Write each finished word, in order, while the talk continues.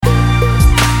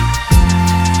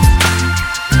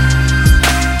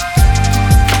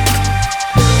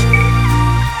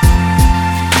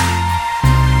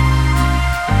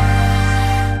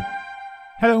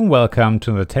welcome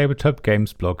to the Tabletop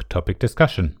Games blog topic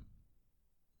discussion.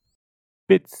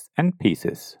 Bits and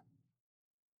pieces.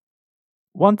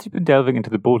 Once you've been delving into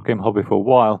the board game hobby for a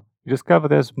while, you discover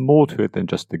there's more to it than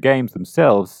just the games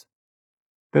themselves.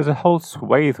 There's a whole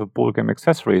swathe of board game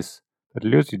accessories that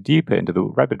lures you deeper into the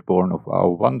rabbit warren of our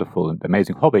wonderful and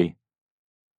amazing hobby.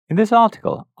 In this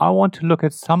article, I want to look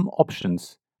at some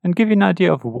options and give you an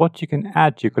idea of what you can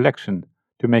add to your collection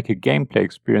to make your gameplay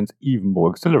experience even more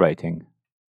exhilarating.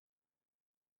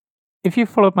 If you've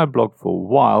followed my blog for a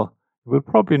while, you will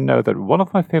probably know that one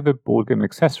of my favorite board game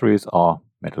accessories are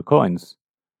metal coins.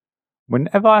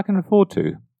 Whenever I can afford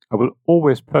to, I will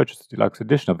always purchase the deluxe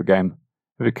edition of the game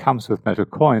if it comes with metal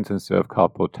coins instead of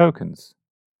cardboard tokens.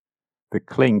 The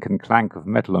clink and clank of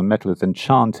metal on metal is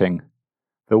enchanting.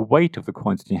 The weight of the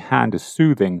coins in your hand is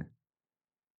soothing.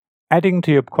 Adding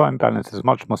to your coin balance is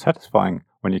much more satisfying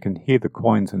when you can hear the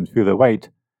coins and feel their weight,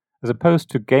 as opposed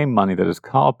to game money that is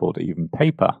cardboard or even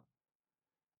paper.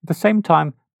 At the same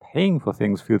time, paying for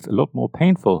things feels a lot more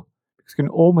painful, because you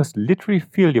can almost literally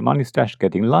feel your money stash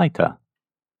getting lighter.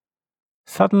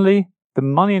 Suddenly, the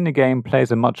money in the game plays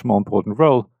a much more important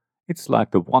role. It's like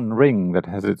the One Ring that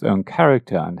has its own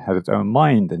character and has its own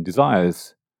mind and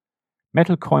desires.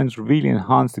 Metal coins really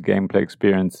enhance the gameplay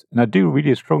experience, and I do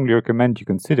really strongly recommend you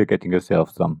consider getting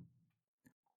yourself some.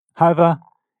 However,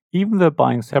 even though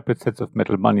buying separate sets of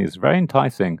metal money is very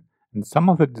enticing, and some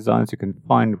of the designs you can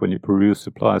find when you peruse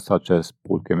supplies such as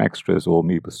Board Game Extras or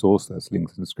Meeple Source, as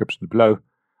links in the description below,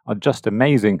 are just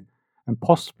amazing and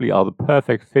possibly are the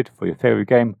perfect fit for your favorite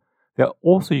game, they are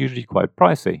also usually quite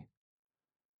pricey.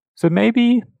 So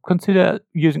maybe consider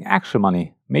using actual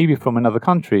money, maybe from another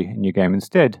country, in your game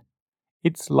instead.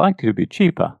 It's likely to be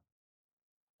cheaper.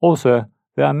 Also,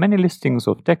 there are many listings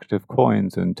of decorative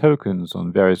coins and tokens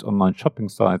on various online shopping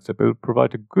sites that will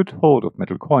provide a good haul of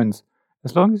metal coins,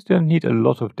 as long as you don't need a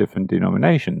lot of different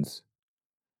denominations.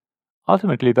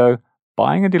 Ultimately, though,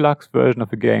 buying a deluxe version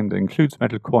of a game that includes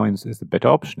metal coins is the better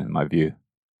option in my view.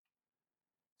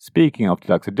 Speaking of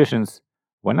deluxe editions,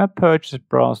 when I purchased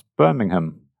Brass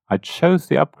Birmingham, I chose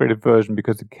the upgraded version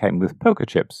because it came with poker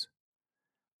chips.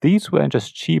 These weren't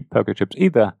just cheap poker chips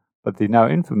either, but the now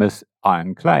infamous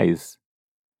iron clays.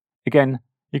 Again,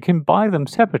 you can buy them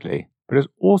separately, but it's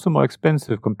also more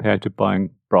expensive compared to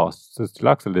buying Brass's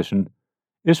deluxe edition.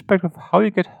 Irrespective of how you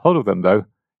get hold of them though,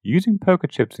 using poker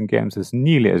chips in games is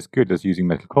nearly as good as using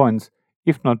metal coins,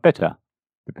 if not better,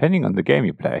 depending on the game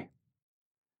you play.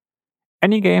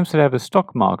 Any games that have a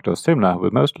stock market or similar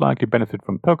will most likely benefit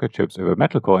from poker chips over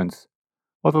metal coins,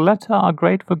 while the latter are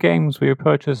great for games where you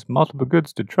purchase multiple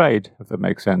goods to trade, if that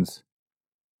makes sense.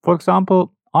 For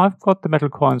example, I've got the metal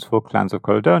coins for Clans of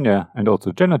Caledonia and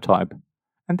also Genotype,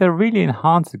 and they really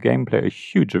enhance the gameplay a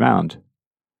huge amount.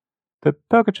 The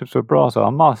poker chips for Brass are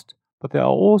a must, but they are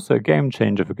also a game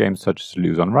changer for games such as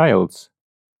Lose on Rails.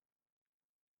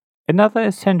 Another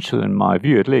essential, in my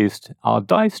view at least, are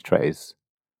dice trays.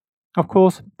 Of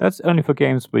course, that's only for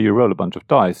games where you roll a bunch of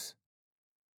dice.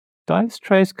 Dice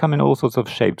trays come in all sorts of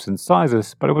shapes and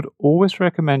sizes, but I would always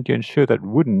recommend you ensure that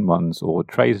wooden ones or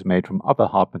trays made from other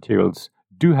hard materials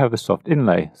do have a soft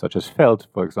inlay, such as felt,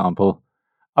 for example.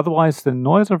 Otherwise, the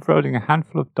noise of rolling a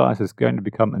handful of dice is going to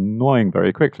become annoying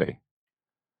very quickly.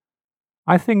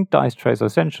 I think dice trays are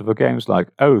essential for games like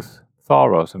Oath,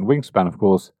 Tharos, and Wingspan, of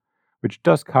course, which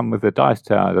does come with a dice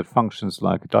tower that functions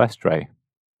like a dice tray.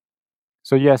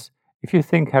 So yes, if you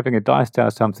think having a dice tower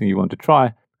is something you want to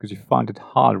try because you find it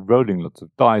hard rolling lots of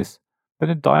dice,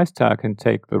 then a dice tower can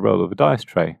take the role of a dice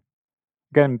tray.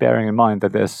 Again, bearing in mind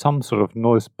that there's some sort of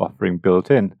noise buffering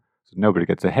built in, so nobody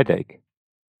gets a headache.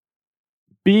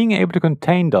 Being able to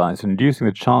contain dice and reducing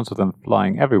the chance of them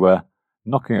flying everywhere,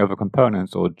 knocking over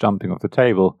components or jumping off the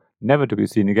table, never to be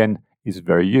seen again, is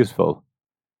very useful.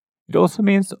 It also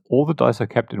means all the dice are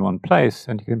kept in one place,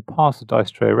 and you can pass the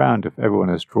dice tray around if everyone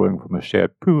is drawing from a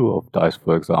shared pool of dice,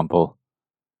 for example.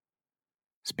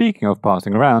 Speaking of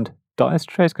passing around, dice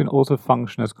trays can also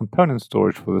function as component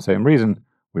storage for the same reason,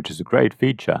 which is a great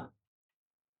feature.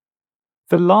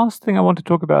 The last thing I want to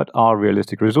talk about are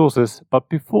realistic resources, but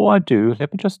before I do,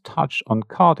 let me just touch on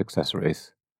card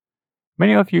accessories.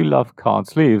 Many of you love card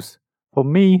sleeves. For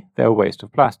me, they're a waste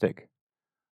of plastic.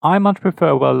 I much prefer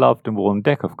a well-loved and worn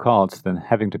deck of cards than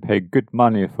having to pay good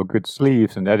money for good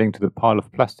sleeves and adding to the pile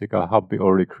of plastic our hobby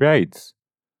already creates.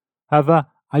 However,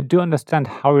 I do understand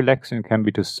how relaxing it can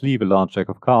be to sleeve a large deck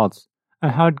of cards,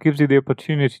 and how it gives you the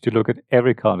opportunity to look at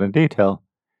every card in detail.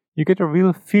 You get a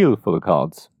real feel for the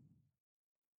cards.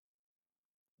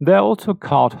 There are also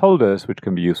card holders which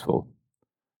can be useful.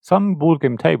 Some board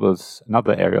game tables,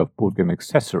 another area of board game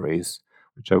accessories,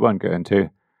 which I won't go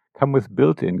into, come with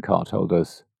built-in card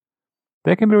holders.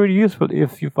 They can be really useful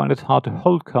if you find it hard to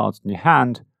hold cards in your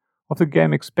hand, or if the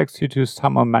game expects you to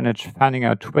somehow manage fanning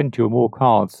out 20 or more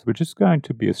cards, which is going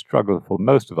to be a struggle for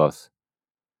most of us.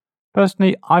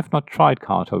 Personally, I've not tried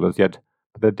card holders yet,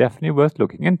 but they're definitely worth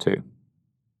looking into.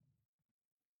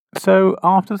 So,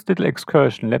 after this little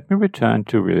excursion, let me return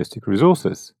to realistic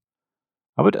resources.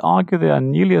 I would argue they are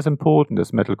nearly as important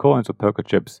as metal coins or poker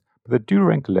chips, but they do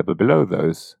rank a level below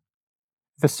those.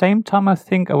 At the same time, I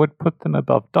think I would put them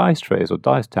above dice trays or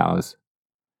dice towers.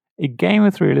 A game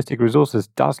with realistic resources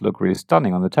does look really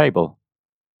stunning on the table.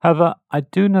 However, I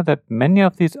do know that many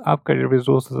of these upgraded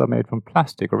resources are made from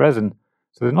plastic or resin,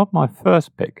 so they're not my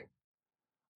first pick.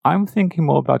 I'm thinking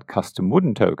more about custom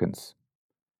wooden tokens.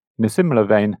 In a similar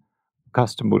vein,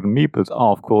 custom wooden meeples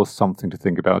are of course something to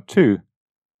think about too.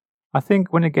 I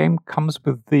think when a game comes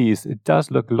with these, it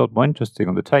does look a lot more interesting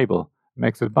on the table. It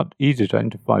makes it much easier to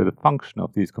identify the function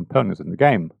of these components in the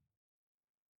game.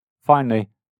 Finally,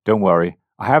 don't worry,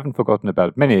 I haven't forgotten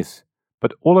about minis,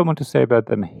 but all I want to say about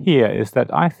them here is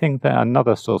that I think they're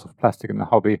another source of plastic in the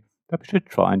hobby that we should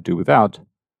try and do without.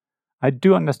 I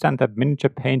do understand that miniature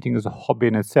painting is a hobby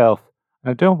in itself,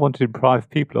 and I don't want to deprive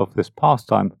people of this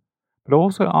pastime, but I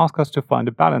also ask us to find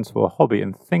a balance for a hobby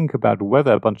and think about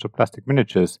whether a bunch of plastic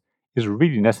miniatures is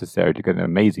really necessary to get an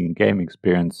amazing gaming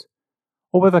experience,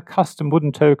 or whether custom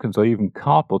wooden tokens or even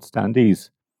cardboard standees,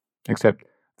 except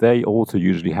they also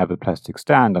usually have a plastic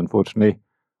stand, unfortunately,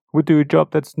 would do a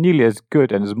job that's nearly as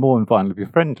good and is more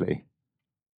environmentally friendly.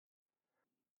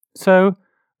 So,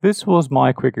 this was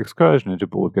my quick excursion into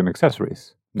board game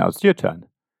accessories. Now it's your turn.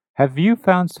 Have you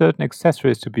found certain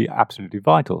accessories to be absolutely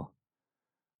vital?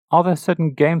 Are there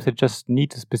certain games that just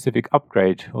need a specific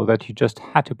upgrade, or that you just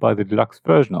had to buy the deluxe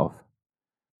version of?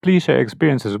 Please share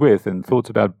experiences with and thoughts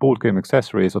about board game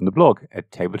accessories on the blog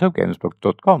at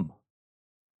tabletopgamesblog.com.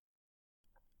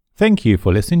 Thank you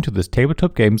for listening to this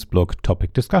Tabletop Games Blog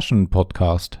Topic Discussion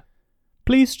podcast.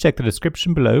 Please check the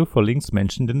description below for links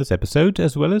mentioned in this episode,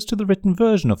 as well as to the written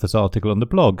version of this article on the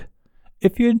blog.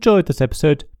 If you enjoyed this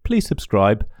episode, please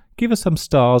subscribe, give us some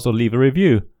stars or leave a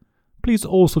review. Please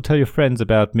also tell your friends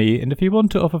about me, and if you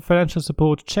want to offer financial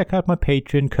support, check out my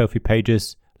Patreon and Ko-fi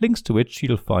pages, links to which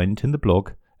you'll find in the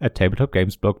blog at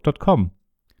tabletopgamesblog.com.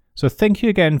 So thank you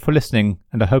again for listening,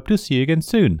 and I hope to see you again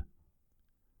soon.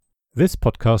 This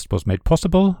podcast was made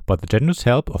possible by the generous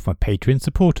help of my Patreon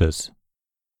supporters.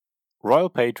 Royal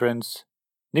Patrons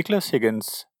Nicholas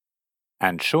Higgins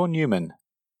and Sean Newman.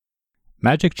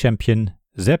 Magic Champion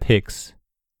Zeb Hicks.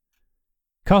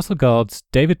 Castle Guards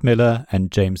David Miller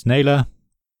and James Naylor.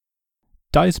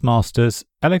 Dice Masters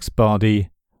Alex Bardi,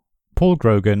 Paul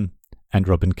Grogan and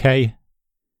Robin Kay.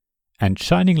 And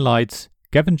Shining Lights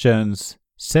Gavin Jones,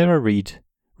 Sarah Reed,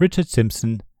 Richard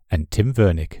Simpson and Tim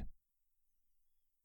Vernick.